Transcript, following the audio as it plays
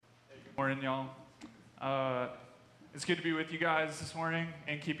Morning, y'all. It's good to be with you guys this morning,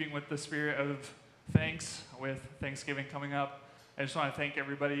 in keeping with the spirit of thanks, with Thanksgiving coming up. I just want to thank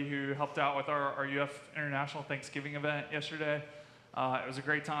everybody who helped out with our UF International Thanksgiving event yesterday. It was a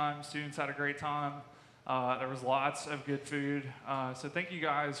great time. Students had a great time. There was lots of good food. So thank you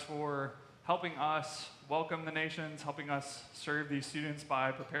guys for helping us welcome the nations, helping us serve these students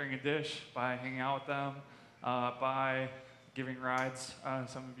by preparing a dish, by hanging out with them, by giving rides.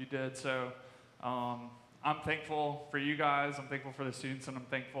 Some of you did. So I'm thankful for you guys. I'm thankful for the students, and I'm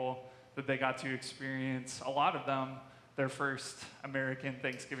thankful that they got to experience, a lot of them, their first American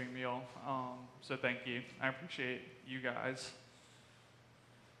Thanksgiving meal. So thank you. I appreciate you guys.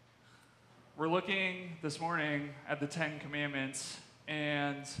 We're looking this morning at the Ten Commandments,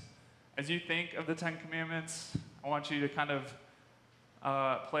 and as you think of the Ten Commandments, I want you to kind of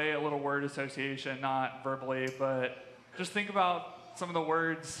play a little word association, not verbally, but just think about some of the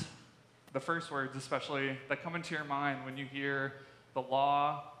words, the first words especially, that come into your mind when you hear the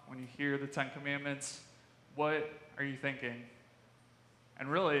law, when you hear the Ten Commandments. What are you thinking?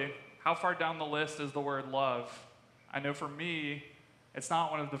 And really, how far down the list is the word love? I know for me, it's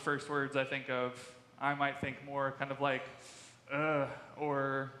not one of the first words I think of. I might think more kind of like,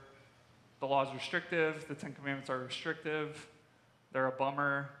 or the law is restrictive, the Ten Commandments are restrictive, they're a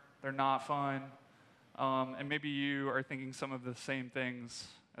bummer, they're not fun. And maybe you are thinking some of the same things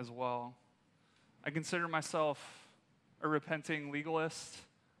as well. I consider myself a repenting legalist.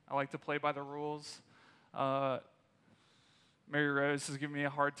 I like to play by the rules. Mary Rose has given me a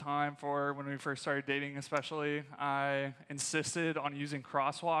hard time for when we first started dating, especially. I insisted on using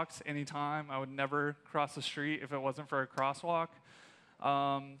crosswalks anytime. I would never cross the street if it wasn't for a crosswalk.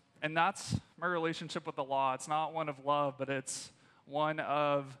 And that's my relationship with the law. It's not one of love, but it's one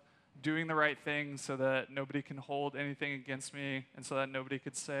of doing the right thing so that nobody can hold anything against me, and so that nobody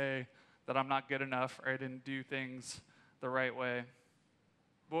could say that I'm not good enough or I didn't do things the right way.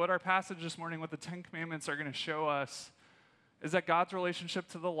 But what our passage this morning with the Ten Commandments are going to show us is that God's relationship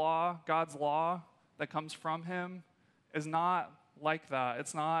to the law, God's law that comes from him, is not like that.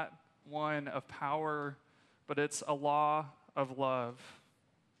 It's not one of power, but it's a law of love.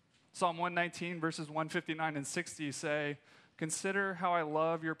 Psalm 119, verses 159 and 60 say, "Consider how I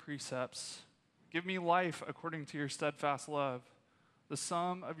love your precepts. Give me life according to your steadfast love. The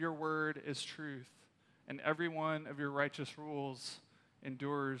sum of your word is truth, and every one of your righteous rules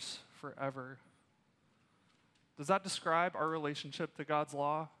endures forever." Does that describe our relationship to God's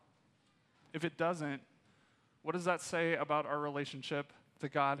law? If it doesn't, what does that say about our relationship to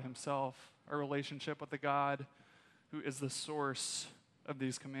God himself, our relationship with the God who is the source of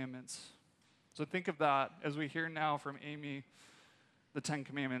these commandments? So think of that as we hear now from Amy the Ten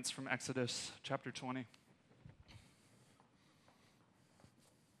Commandments from Exodus chapter 20.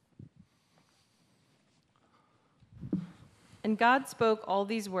 And God spoke all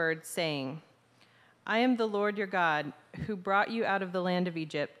these words, saying, I am the Lord your God, who brought you out of the land of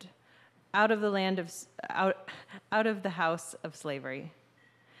Egypt, out of the house of slavery.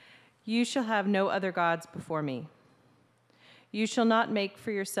 You shall have no other gods before me. You shall not make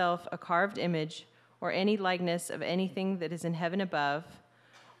for yourself a carved image or any likeness of anything that is in heaven above,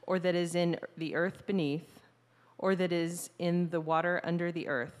 or that is in the earth beneath, or that is in the water under the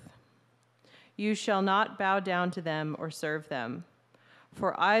earth. You shall not bow down to them or serve them.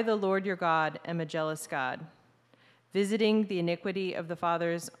 For I, the Lord your God, am a jealous God, visiting the iniquity of the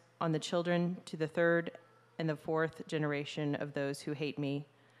fathers on the children to the third and the fourth generation of those who hate me,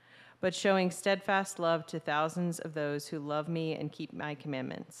 but showing steadfast love to thousands of those who love me and keep my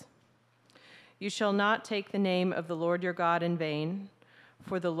commandments. You shall not take the name of the Lord your God in vain,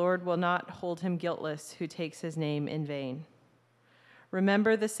 for the Lord will not hold him guiltless who takes his name in vain.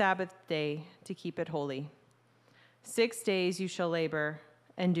 Remember the Sabbath day to keep it holy. 6 days you shall labor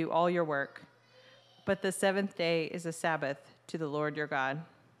and do all your work, but the seventh day is a Sabbath to the Lord your God.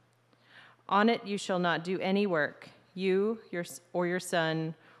 On it you shall not do any work, you or your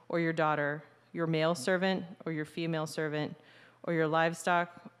son or your daughter, your male servant or your female servant, or your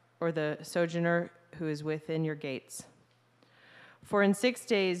livestock or the sojourner who is within your gates. For in 6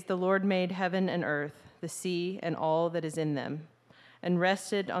 days the Lord made heaven and earth, the sea, and all that is in them, and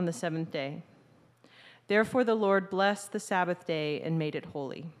rested on the seventh day. Therefore the Lord blessed the Sabbath day and made it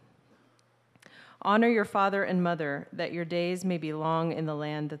holy. Honor your father and mother, that your days may be long in the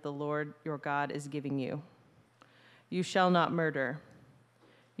land that the Lord your God is giving you. You shall not murder.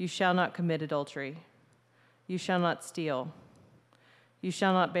 You shall not commit adultery. You shall not steal. You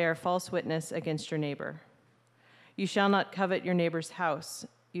shall not bear false witness against your neighbor. You shall not covet your neighbor's house.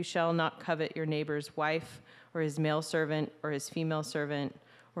 You shall not covet your neighbor's wife, or his male servant, or his female servant,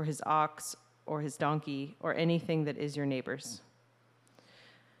 or his ox, or his donkey, or anything that is your neighbor's."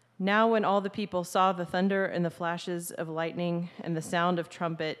 Now when all the people saw the thunder and the flashes of lightning and the sound of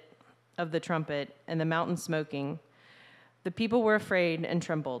the trumpet and the mountain smoking, the people were afraid and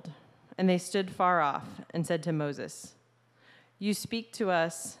trembled, and they stood far off and said to Moses, "You speak to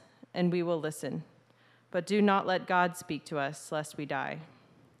us, and we will listen, but do not let God speak to us, lest we die."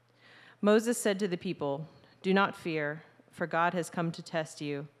 Moses said to the people, "Do not fear, for God has come to test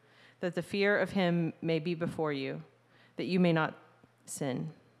you, that the fear of him may be before you, that you may not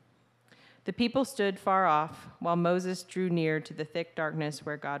sin." The people stood far off, while Moses drew near to the thick darkness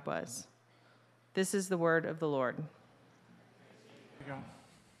where God was. This is the word of the Lord. There you go.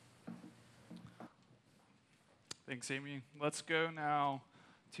 Thanks, Amy. Let's go now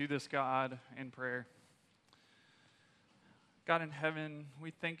to this God in prayer. God in heaven, we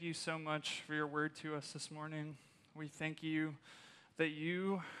thank you so much for your word to us this morning. We thank you that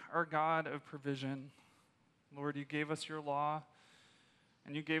you are God of provision. Lord, you gave us your law,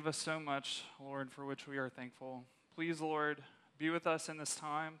 and you gave us so much, Lord, for which we are thankful. Please, Lord, be with us in this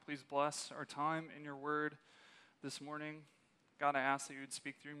time. Please bless our time in your word this morning. God, I ask that you would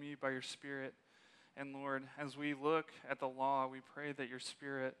speak through me by your Spirit. And Lord, as we look at the law, we pray that your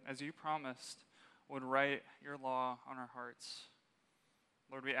Spirit, as you promised, would write your law on our hearts.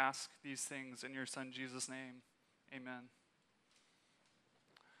 Lord, we ask these things in your Son, Jesus' name. Amen.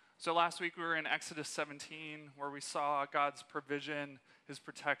 So last week we were in Exodus 17, where we saw God's provision, his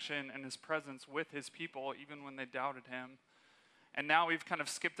protection, and his presence with his people, even when they doubted him. And now we've kind of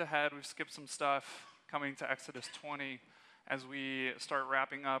skipped ahead. We've skipped some stuff coming to Exodus 20 as we start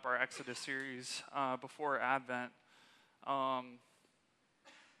wrapping up our Exodus series before Advent.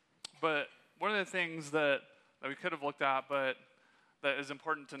 But one of the things that we could have looked at, but that is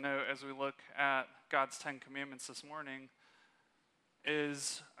important to note as we look at God's 10 Commandments this morning,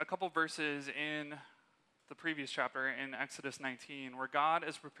 is a couple verses in the previous chapter in Exodus 19, where God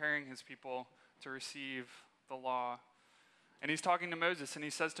is preparing his people to receive the law. And he's talking to Moses, and he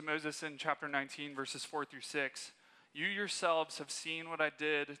says to Moses in chapter 19, verses 4 through 6, "You yourselves have seen what I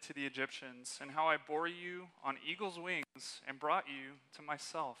did to the Egyptians, and how I bore you on eagle's wings and brought you to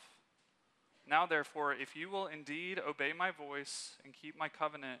myself. Now therefore, if you will indeed obey my voice and keep my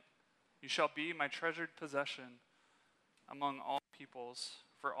covenant, you shall be my treasured possession among all peoples,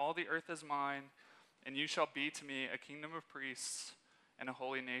 for all the earth is mine, and you shall be to me a kingdom of priests and a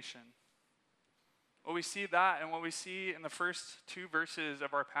holy nation." Well, we see that, and what we see in the first two verses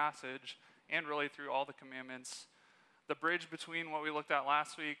of our passage, and really through all the commandments, the bridge between what we looked at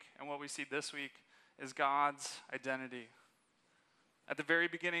last week and what we see this week is God's identity. At the very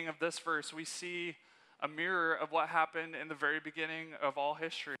beginning of this verse, we see a mirror of what happened in the very beginning of all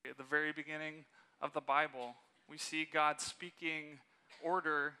history, at the very beginning of the Bible. We see God speaking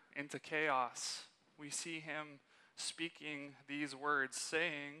order into chaos. We see him speaking these words,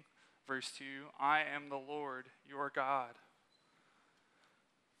 saying, verse 2, "I am the Lord, your God."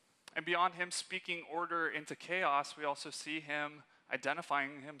 And beyond him speaking order into chaos, we also see him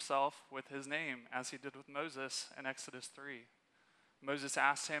identifying himself with his name, as he did with Moses in Exodus 3. Moses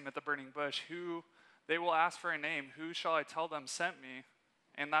asked him at the burning bush, they will ask for a name, "Who shall I tell them sent me?"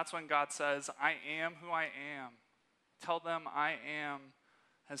 And that's when God says, "I am who I am. Tell them I am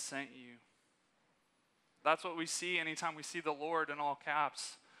has sent you." That's what we see anytime we see the Lord in all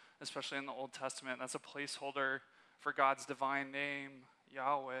caps, especially in the Old Testament. That's a placeholder for God's divine name,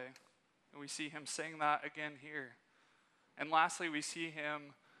 Yahweh. And we see him saying that again here. And lastly, we see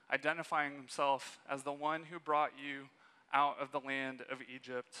him identifying himself as the one who brought you out of the land of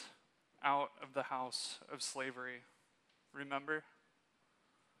Egypt, out of the house of slavery. Remember?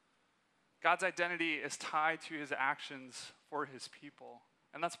 God's identity is tied to his actions for his people.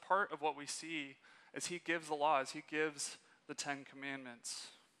 And that's part of what we see as he gives the laws, he gives the 10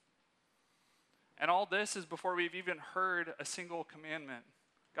 Commandments. And all this is before we've even heard a single commandment.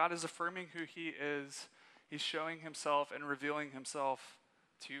 God is affirming who he is. He's showing himself and revealing himself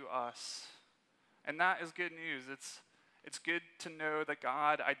to us. And that is good news. It's good to know that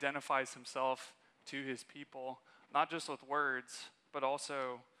God identifies himself to his people, not just with words, but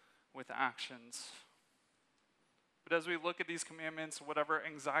also with actions. But as we look at these commandments, whatever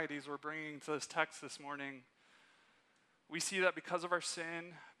anxieties we're bringing to this text this morning, we see that because of our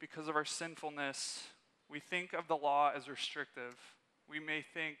sin, because of our sinfulness, we think of the law as restrictive. We may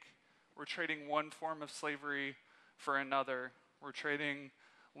think we're trading one form of slavery for another. We're trading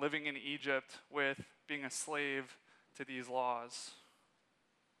living in Egypt with being a slave to these laws.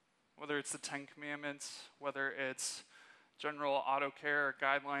 Whether it's the 10 Commandments, whether it's general auto care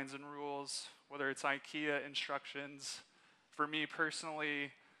guidelines and rules, whether it's IKEA instructions. For me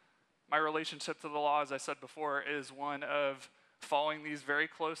personally, My relationship to the law, as I said before, is one of following these very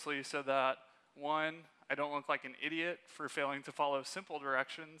closely so that, one, I don't look like an idiot for failing to follow simple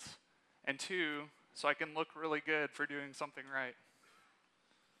directions, and two, so I can look really good for doing something right.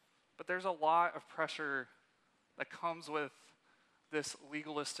 But there's a lot of pressure that comes with this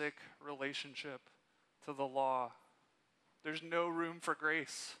legalistic relationship to the law. There's no room for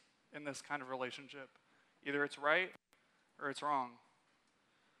grace in this kind of relationship. Either it's right or it's wrong.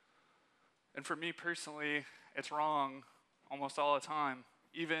 And for me personally, it's wrong almost all the time.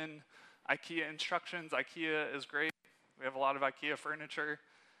 Even IKEA instructions, IKEA is great. We have a lot of IKEA furniture,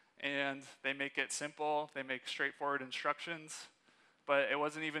 and they make it simple. They make straightforward instructions. But it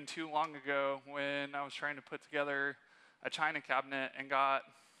wasn't even too long ago when I was trying to put together a china cabinet and got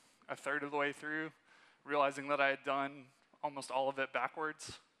a third of the way through, realizing that I had done almost all of it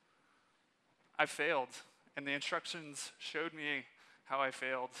backwards. I failed, and the instructions showed me how I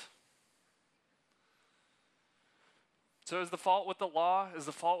failed. So is the fault with the law? Is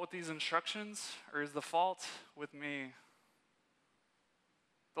the fault with these instructions? Or is the fault with me?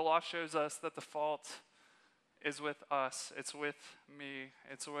 The law shows us that the fault is with us. It's with me.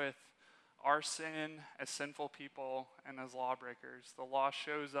 It's with our sin as sinful people and as lawbreakers. The law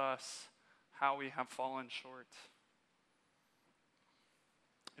shows us how we have fallen short.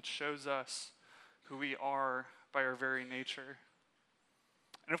 It shows us who we are by our very nature.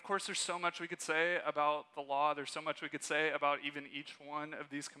 And of course, there's so much we could say about the law. There's so much we could say about even each one of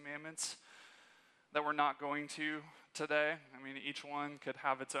these commandments that we're not going to today. I mean, each one could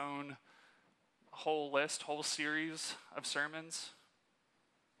have its own whole list, whole series of sermons.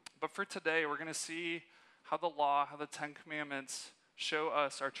 But for today, we're going to see how the law, how the Ten Commandments show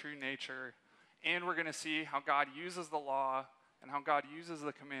us our true nature. And we're going to see how God uses the law and how God uses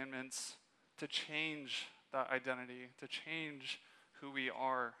the commandments to change that identity, to change who we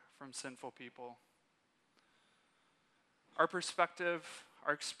are from sinful people. Our perspective,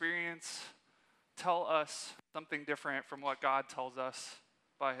 our experience tell us something different from what God tells us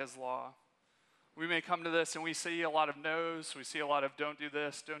by his law. We may come to this and we see a lot of no's, we see a lot of don't do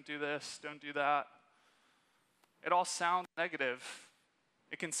this, don't do this, don't do that. It all sounds negative.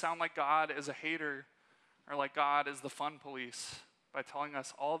 It can sound like God is a hater or like God is the fun police by telling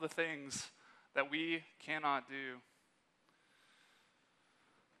us all the things that we cannot do.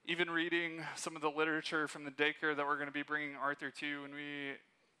 Even reading some of the literature from the daycare that we're going to be bringing Arthur to when we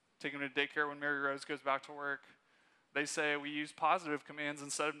take him to daycare when Mary Rose goes back to work, they say we use positive commands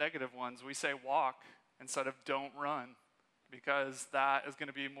instead of negative ones. We say walk instead of don't run, because that is going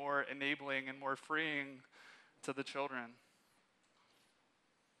to be more enabling and more freeing to the children.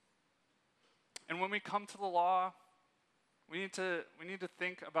 And when we come to the law, we need to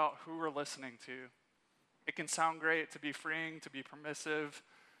think about who we're listening to. It can sound great to be freeing, to be permissive,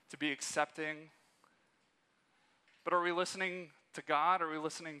 to be accepting. But are we listening to God? Are we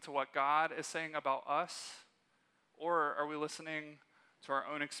listening to what God is saying about us? Or are we listening to our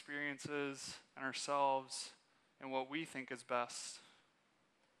own experiences and ourselves and what we think is best?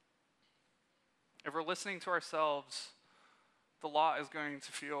 If we're listening to ourselves, the law is going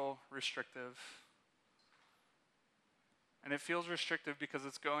to feel restrictive. And it feels restrictive because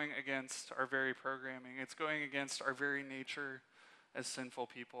it's going against our very programming. It's going against our very nature as sinful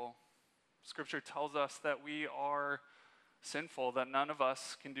people. Scripture tells us that we are sinful, that none of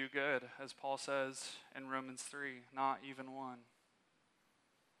us can do good, as Paul says in Romans 3, not even one.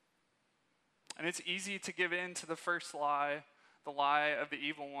 And it's easy to give in to the first lie, the lie of the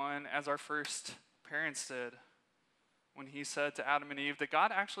evil one, as our first parents did. When he said to Adam and Eve, did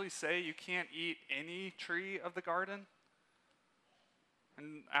God actually say you can't eat any tree of the garden?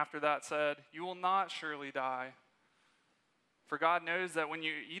 And after that said, you will not surely die. For God knows that when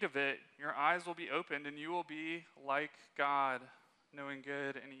you eat of it, your eyes will be opened and you will be like God, knowing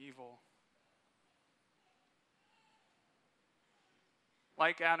good and evil.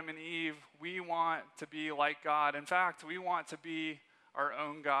 Like Adam and Eve, we want to be like God. In fact, we want to be our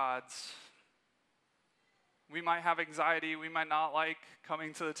own gods. We might have anxiety. We might not like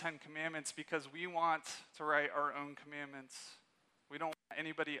coming to the Ten Commandments because we want to write our own commandments. We don't want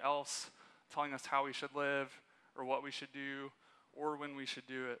anybody else telling us how we should live or what we should do or when we should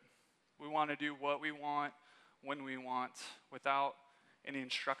do it. We want to do what we want when we want without any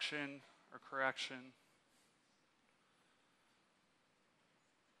instruction or correction.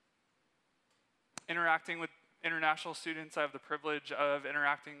 Interacting with international students, I have the privilege of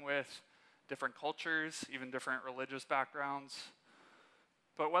interacting with different cultures, even different religious backgrounds.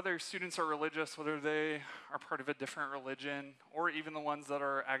 But whether students are religious, whether they are part of a different religion, or even the ones that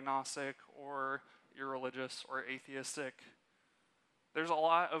are agnostic or irreligious or atheistic, There's a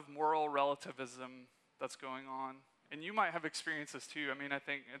lot of moral relativism that's going on. And you might have experienced this too. I mean, I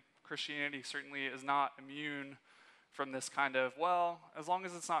think Christianity certainly is not immune from this kind of, well, as long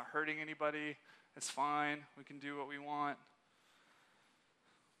as it's not hurting anybody, it's fine. We can do what we want.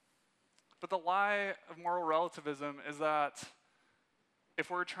 But the lie of moral relativism is that if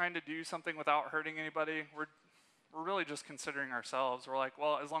we're trying to do something without hurting anybody, we're really just considering ourselves. We're like,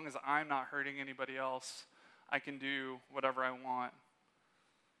 well, as long as I'm not hurting anybody else, I can do whatever I want.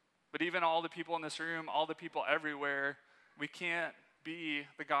 But even all the people in this room, all the people everywhere, we can't be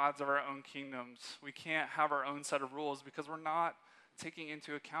the gods of our own kingdoms. We can't have our own set of rules because we're not taking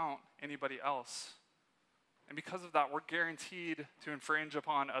into account anybody else. And because of that, we're guaranteed to infringe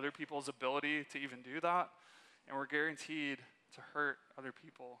upon other people's ability to even do that. And we're guaranteed to hurt other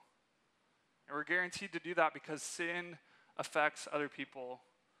people. And we're guaranteed to do that because sin affects other people.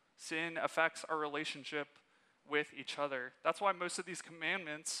 Sin affects our relationship with each other. That's why most of these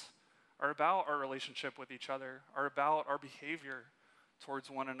commandments are about our relationship with each other, are about our behavior towards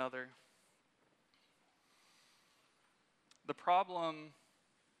one another. The problem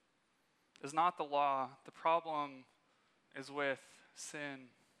is not the law. The problem is with sin.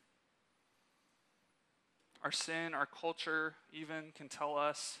 Our sin, our culture even can tell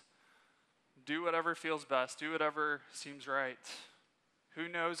us, do whatever feels best, do whatever seems right. Who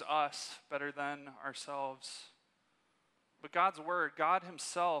knows us better than ourselves? But God's word, God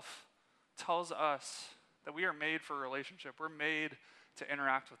himself tells us that we are made for a relationship. We're made to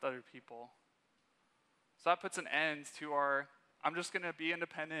interact with other people. So that puts an end to our, I'm just going to be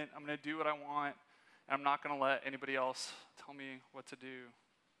independent, I'm going to do what I want, and I'm not going to let anybody else tell me what to do.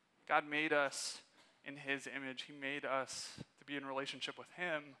 God made us in his image. He made us to be in relationship with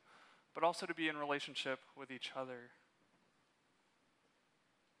him, but also to be in relationship with each other.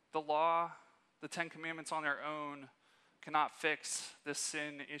 The law, the 10 Commandments on their own, cannot fix this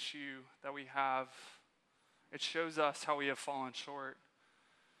sin issue that we have. It shows us how we have fallen short.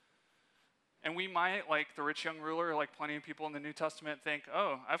 And we might, like the rich young ruler, like plenty of people in the New Testament, think,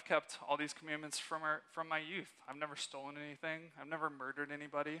 oh, I've kept all these commandments from my youth. I've never stolen anything. I've never murdered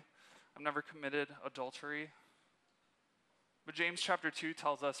anybody. I've never committed adultery. But James chapter 2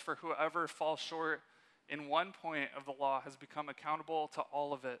 tells us, for whoever falls short in one point of the law has become accountable to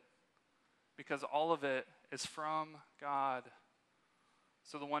all of it, because all of it is from God.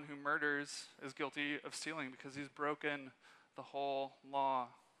 So the one who murders is guilty of stealing because he's broken the whole law.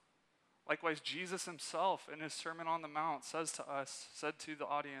 Likewise, Jesus himself in his Sermon on the Mount said to the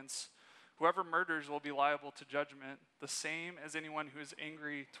audience, whoever murders will be liable to judgment, the same as anyone who is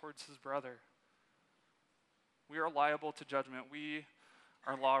angry towards his brother. We are liable to judgment. We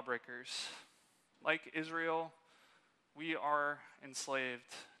are lawbreakers. Like Israel, we are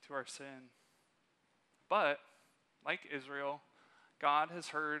enslaved to our sin. But, like Israel, God has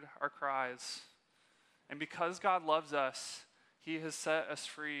heard our cries. And because God loves us, he has set us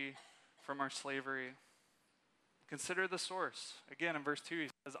free from our slavery. Consider the source. Again, in verse 2, he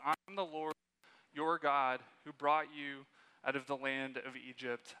says, I am the Lord, your God, who brought you out of the land of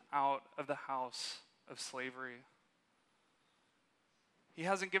Egypt, out of the house of slavery. He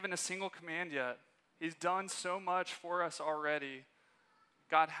hasn't given a single command yet. He's done so much for us already.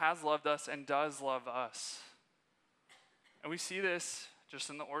 God has loved us and does love us. And we see this just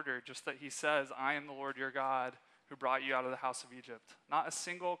in the order, just that he says, I am the Lord your God who brought you out of the house of Egypt. Not a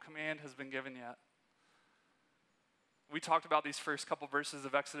single command has been given yet. We talked about these first couple verses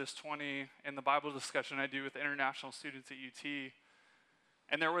of Exodus 20 in the Bible discussion I do with international students at UT.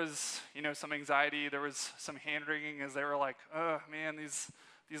 And there was, some anxiety. There was some hand-wringing as they were like, oh, man,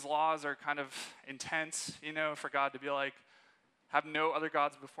 these laws are kind of intense, for God to be like, have no other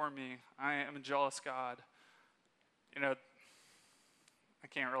gods before me. I am a jealous God. I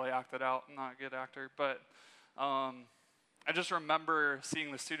can't really act it out. I'm not a good actor. But I just remember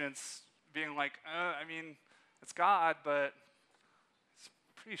seeing the students being like, it's God, but it's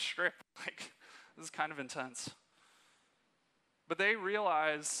pretty strict. Like, this is kind of intense. But they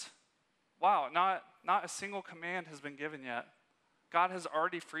realize, wow, not a single command has been given yet. God has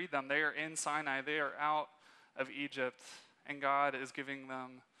already freed them. They are in Sinai. They are out of Egypt. And God is giving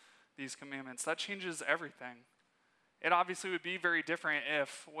them these commandments. That changes everything. It obviously would be very different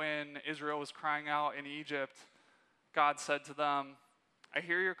if, when Israel was crying out in Egypt, God said to them, I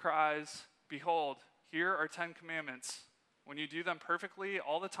hear your cries. Behold, here are 10 commandments. When you do them perfectly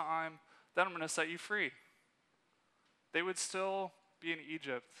all the time, then I'm going to set you free. They would still be in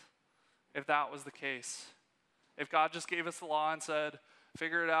Egypt if that was the case. If God just gave us the law and said,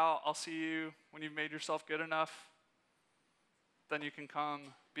 figure it out, I'll see you when you've made yourself good enough, then you can come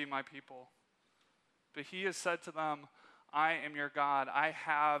be my people. But he has said to them, I am your God. I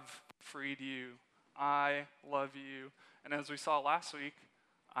have freed you. I love you. And as we saw last week,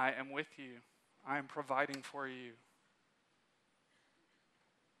 I am with you. I am providing for you.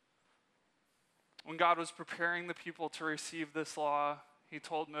 When God was preparing the people to receive this law, he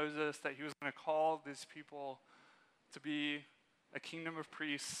told Moses that he was going to call these people to be a kingdom of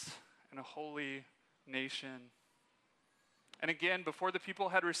priests and a holy nation. And again, before the people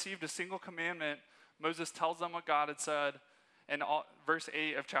had received a single commandment, Moses tells them what God had said. And verse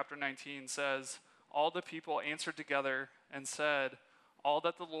 8 of chapter 19 says, all the people answered together and said, all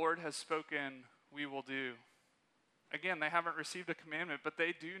that the Lord has spoken, we will do. Again, they haven't received a commandment, but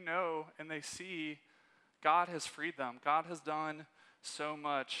they do know and they see God has freed them. God has done so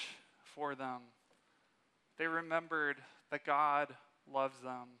much for them. They remembered that God loves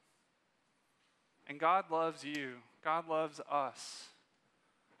them. And God loves you. God loves us.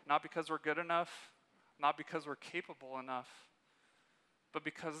 Not because we're good enough, not because we're capable enough, but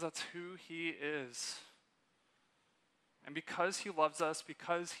because that's who he is. And because he loves us,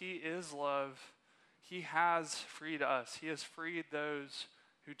 because he is love, he has freed us. He has freed those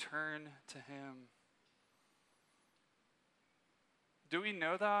who turn to him. Do we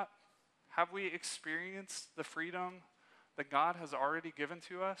know that? Have we experienced the freedom that God has already given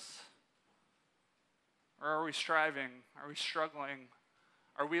to us? Or are we striving? Are we struggling?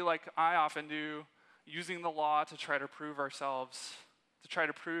 Are we, like I often do, using the law to try to prove ourselves, to try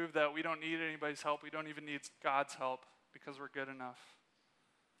to prove that we don't need anybody's help, we don't even need God's help because we're good enough?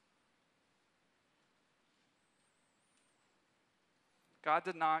 God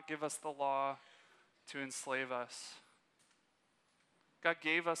did not give us the law to enslave us. God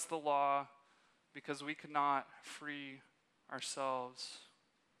gave us the law because we could not free ourselves.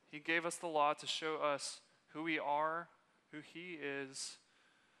 He gave us the law to show us who we are, who he is,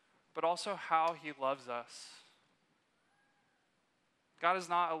 but also how he loves us. God is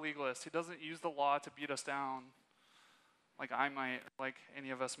not a legalist. He doesn't use the law to beat us down like I might, like any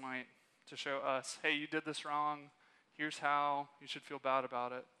of us might, to show us, hey, you did this wrong. Here's how you should feel bad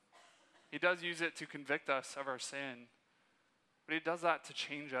about it. He does use it to convict us of our sin, but he does that to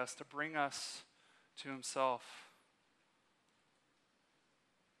change us, to bring us to himself.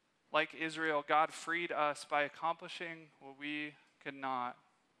 Like Israel, God freed us by accomplishing what we could not.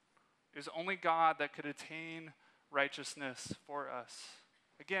 It was only God that could attain righteousness for us.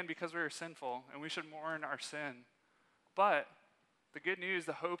 Again, because we were sinful, and we should mourn our sin. But the good news,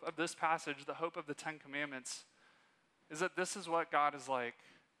 the hope of this passage, the hope of the Ten Commandments, is that this is what God is like,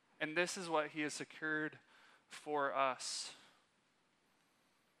 and this is what he has secured for us.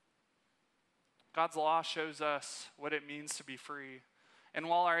 God's law shows us what it means to be free. And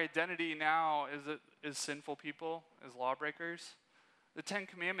while our identity now is sinful people, as lawbreakers, the Ten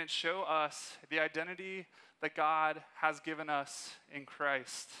Commandments show us the identity that God has given us in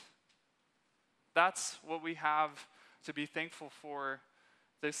Christ. That's what we have to be thankful for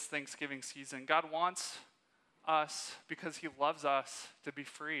this Thanksgiving season. God wants us, because he loves us, to be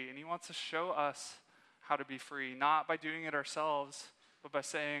free. And he wants to show us how to be free, not by doing it ourselves, but by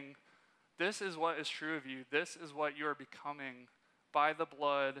saying, this is what is true of you. This is what you are becoming by the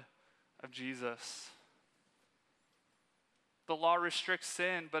blood of Jesus. The law restricts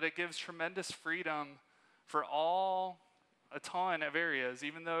sin, but it gives tremendous freedom for a ton of areas.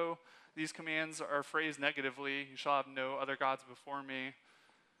 Even though these commands are phrased negatively, you shall have no other gods before me.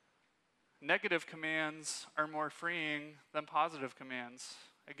 Negative commands are more freeing than positive commands.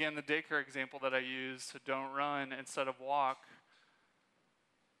 Again, the daycare example that I use, so don't run instead of walk.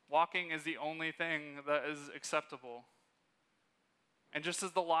 Walking is the only thing that is acceptable. And just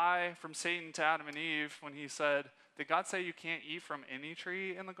as the lie from Satan to Adam and Eve, when he said, did God say you can't eat from any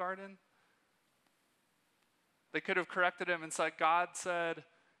tree in the garden? They could have corrected him and said, God said,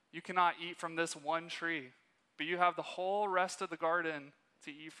 you cannot eat from this one tree, but you have the whole rest of the garden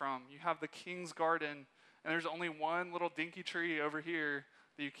to eat from. You have the king's garden, and there's only one little dinky tree over here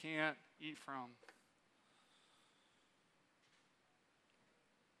that you can't eat from.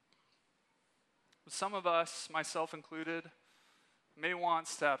 Some of us, myself included, may want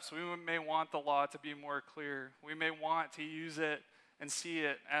steps. We may want the law to be more clear. We may want to use it and see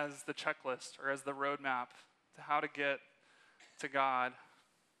it as the checklist or as the roadmap to how to get to God.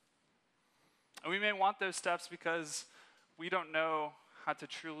 And we may want those steps because we don't know how to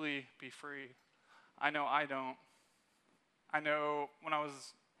truly be free. I know I don't. I know when I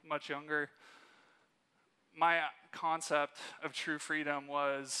was much younger, my concept of true freedom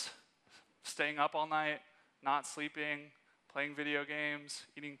was staying up all night, not sleeping, playing video games,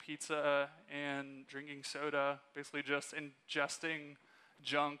 eating pizza, and drinking soda, basically just ingesting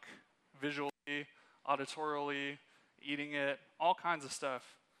junk visually, auditorily, eating it, all kinds of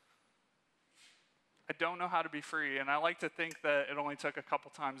stuff. I don't know how to be free, and I like to think that it only took a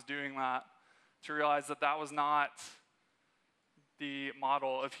couple times doing that to realize that that was not the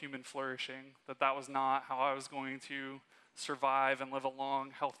model of human flourishing, that that was not how I was going to survive and live a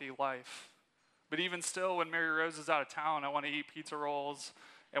long, healthy life. But even still, when Mary Rose is out of town, I want to eat pizza rolls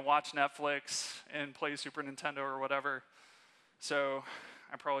and watch Netflix and play Super Nintendo or whatever. So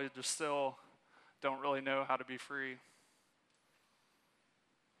I probably just still don't really know how to be free.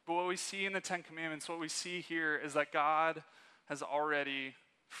 But what we see in the Ten Commandments, what we see here is that God has already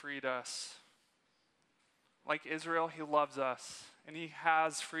freed us. Like Israel, he loves us, and he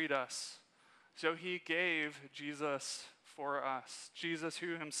has freed us. So he gave Jesus for us. Jesus,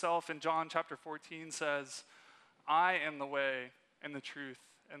 who himself in John chapter 14 says, I am the way and the truth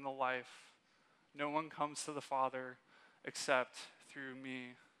and the life. No one comes to the Father except through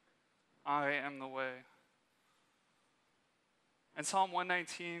me. I am the way. And Psalm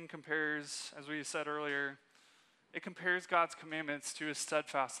 119 compares, as we said earlier, it compares God's commandments to his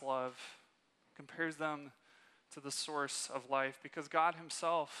steadfast love, compares them to the source of life, because God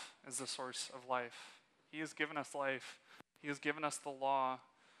himself is the source of life. He has given us life. He has given us the law,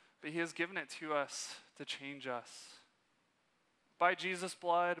 but he has given it to us to change us. By Jesus'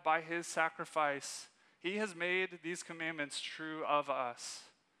 blood, by his sacrifice, he has made these commandments true of us.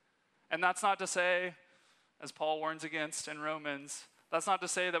 And that's not to say, as Paul warns against in Romans, that's not to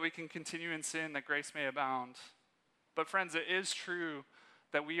say that we can continue in sin that grace may abound. But friends, it is true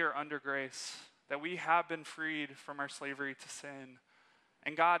that we are under grace, that we have been freed from our slavery to sin.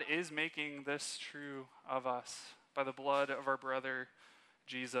 And God is making this true of us by the blood of our brother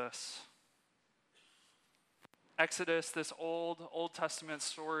Jesus. Exodus, this Old Testament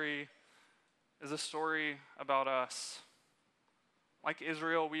story, is a story about us. Like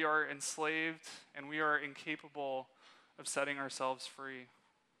Israel, we are enslaved and we are incapable of setting ourselves free.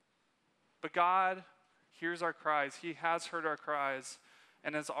 But God hears our cries. He has heard our cries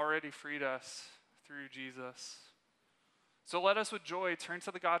and has already freed us through Jesus. So let us with joy turn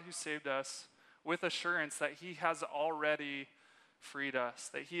to the God who saved us with assurance that he has already freed us,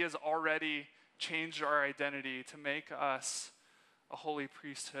 that he has already changed our identity to make us a holy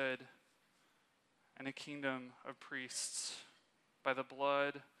priesthood and a kingdom of priests by the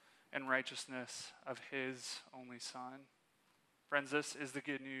blood and righteousness of his only Son. Friends, this is the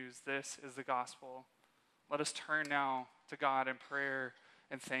good news. This is the gospel. Let us turn now to God in prayer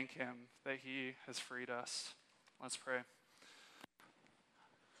and thank him that he has freed us. Let's pray.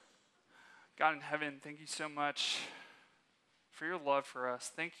 God in heaven, thank you so much for your love for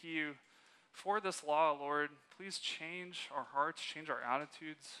us. Thank you for this law, Lord. Please change our hearts, change our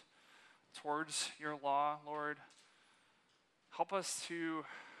attitudes towards your law, Lord. Help us to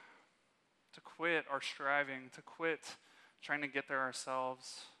quit our striving, to quit trying to get there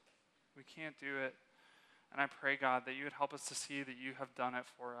ourselves. We can't do it. And I pray, God, that you would help us to see that you have done it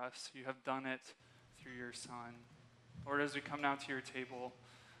for us. You have done it through your Son. Lord, as we come now to your table,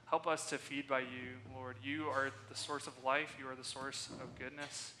 help us to feed by you, Lord. You are the source of life. You are the source of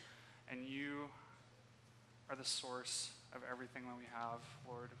goodness. And you are the source of everything that we have,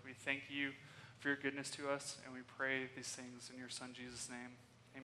 Lord. We thank you for your goodness to us, and we pray these things in your Son, Jesus' name.